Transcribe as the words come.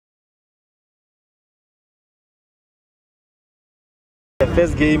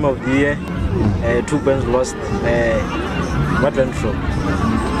first game of the year, 2 points lost. What went wrong?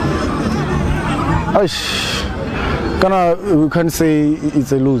 We can't say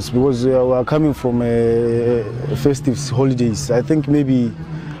it's a lose because we are coming from festive holidays. I think maybe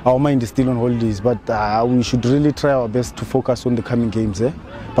our mind is still on holidays, but we should really try our best to focus on the coming games.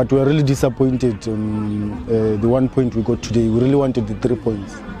 But we are really disappointed the 1 point we got today. We really wanted the 3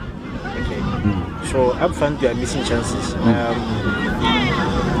 points. Okay. So up front, you are missing chances.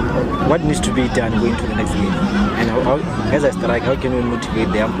 What needs to be done going to the next game? And as a strike, how can we motivate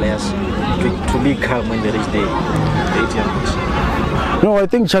the young players to be calm when they reach the 80th minute? No, I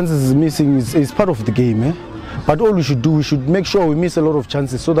think chances missing is part of the game. But all we should do, we should make sure we miss a lot of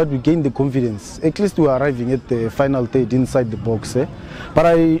chances so that we gain the confidence. At least we are arriving at the final third inside the box. But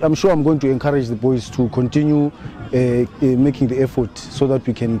I'm sure I'm going to encourage the boys to continue making the effort so that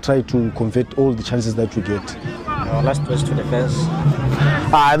we can try to convert all the chances that we get. Our last words to the fans.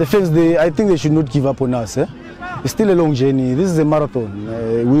 The fans, I think they should not give up on us. It's still a long journey. This is a marathon.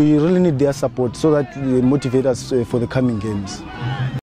 We really need their support so that they motivate us for the coming games.